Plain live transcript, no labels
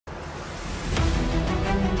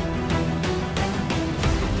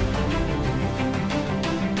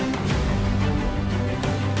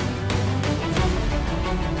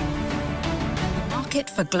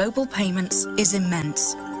market for global payments is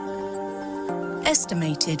immense.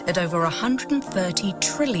 Estimated at over $130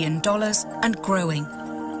 trillion and growing.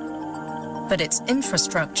 But its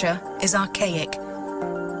infrastructure is archaic.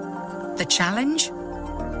 The challenge?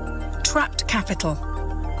 Trapped capital.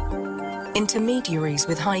 Intermediaries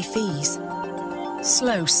with high fees.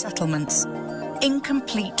 Slow settlements.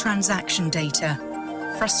 Incomplete transaction data.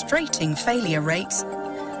 Frustrating failure rates.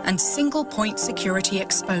 And single-point security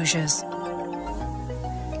exposures.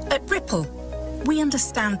 At Ripple, we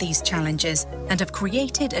understand these challenges and have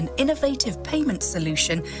created an innovative payment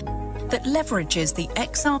solution that leverages the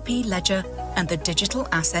XRP ledger and the digital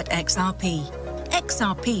asset XRP.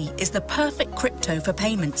 XRP is the perfect crypto for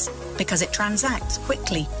payments because it transacts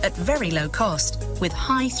quickly at very low cost with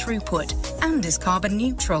high throughput and is carbon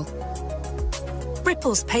neutral.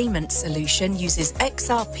 Ripple's payment solution uses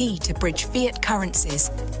XRP to bridge fiat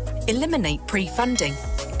currencies, eliminate pre-funding,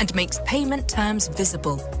 and makes payment terms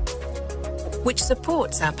visible, which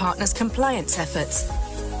supports our partners' compliance efforts.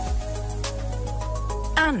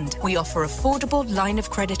 And we offer affordable line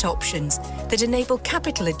of credit options that enable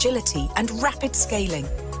capital agility and rapid scaling.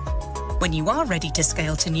 When you are ready to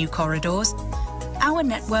scale to new corridors, our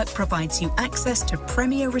network provides you access to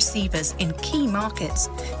premier receivers in key markets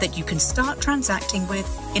that you can start transacting with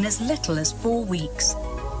in as little as 4 weeks.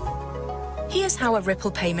 Here's how a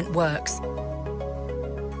Ripple payment works.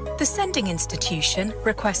 The sending institution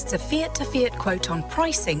requests a fiat-to-fiat quote on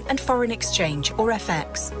pricing and foreign exchange, or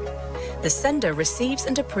FX. The sender receives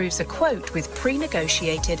and approves a quote with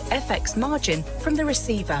pre-negotiated FX margin from the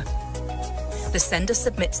receiver. The sender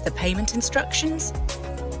submits the payment instructions.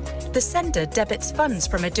 The sender debits funds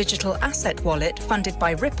from a digital asset wallet funded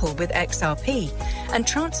by Ripple with XRP and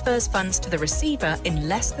transfers funds to the receiver in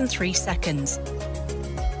less than 3 seconds.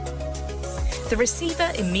 The receiver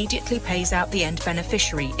immediately pays out the end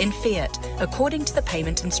beneficiary in fiat according to the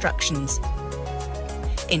payment instructions.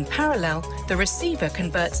 In parallel, the receiver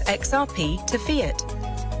converts XRP to fiat.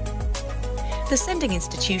 The sending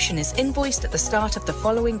institution is invoiced at the start of the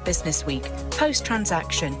following business week,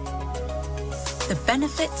 post-transaction. The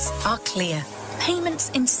benefits are clear.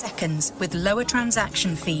 Payments in seconds with lower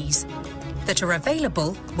transaction fees that are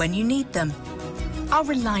available when you need them, are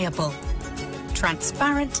reliable,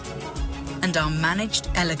 transparent, and are managed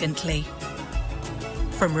elegantly.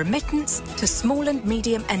 From remittance to small and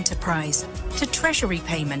medium enterprise to treasury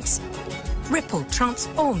payments, Ripple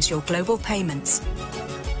transforms your global payments.